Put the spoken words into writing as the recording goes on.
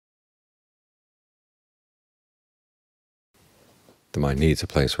The mind needs a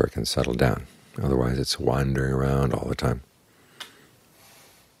place where it can settle down. Otherwise it's wandering around all the time.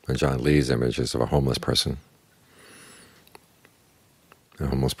 And John Lee's image is of a homeless person. A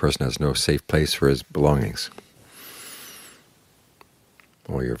homeless person has no safe place for his belongings.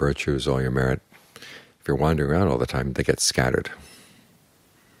 All your virtues, all your merit, if you're wandering around all the time, they get scattered.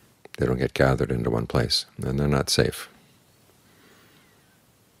 They don't get gathered into one place, and they're not safe.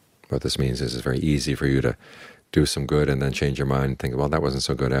 What this means is it's very easy for you to do some good and then change your mind and think, well, that wasn't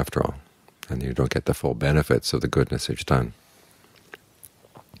so good after all, and you don't get the full benefits of the goodness that you've done.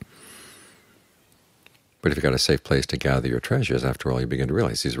 But if you've got a safe place to gather your treasures, after all, you begin to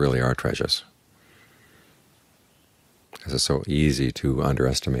realize these really are treasures. Because it's so easy to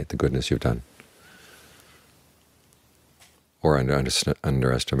underestimate the goodness you've done, or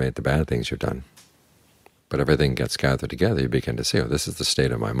underestimate the bad things you've done. But everything gets gathered together, you begin to see, oh, this is the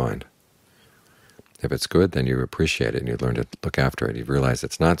state of my mind. If it's good, then you appreciate it, and you learn to look after it. You realize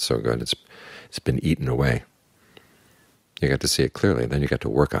it's not so good, it's been eaten away. You get to see it clearly, then you get to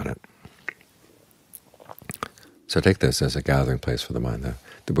work on it. So take this as a gathering place for the mind.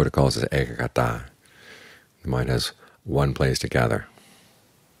 The Buddha calls it ekagata. The mind has one place to gather,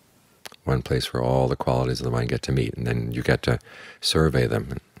 one place where all the qualities of the mind get to meet, and then you get to survey them,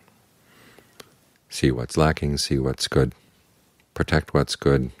 and see what's lacking, see what's good, protect what's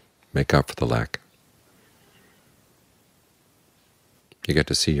good, make up for the lack. You get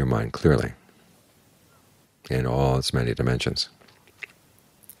to see your mind clearly in all its many dimensions.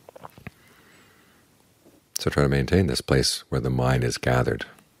 So try to maintain this place where the mind is gathered.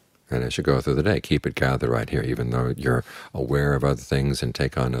 And as you go through the day, keep it gathered right here, even though you're aware of other things and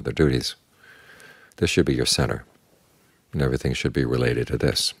take on other duties. This should be your center, and everything should be related to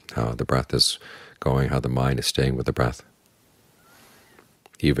this, how the breath is going, how the mind is staying with the breath,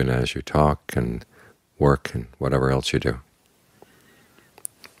 even as you talk and work and whatever else you do.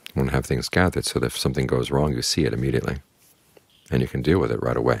 You want to have things gathered so that if something goes wrong, you see it immediately, and you can deal with it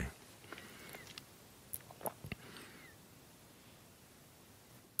right away.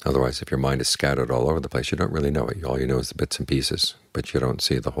 Otherwise, if your mind is scattered all over the place, you don't really know it. All you know is the bits and pieces, but you don't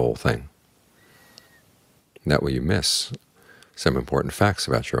see the whole thing. That way you miss some important facts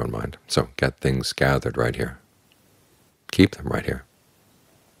about your own mind. So get things gathered right here. Keep them right here.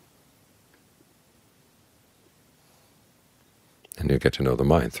 And you get to know the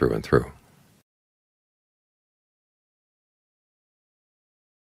mind through and through.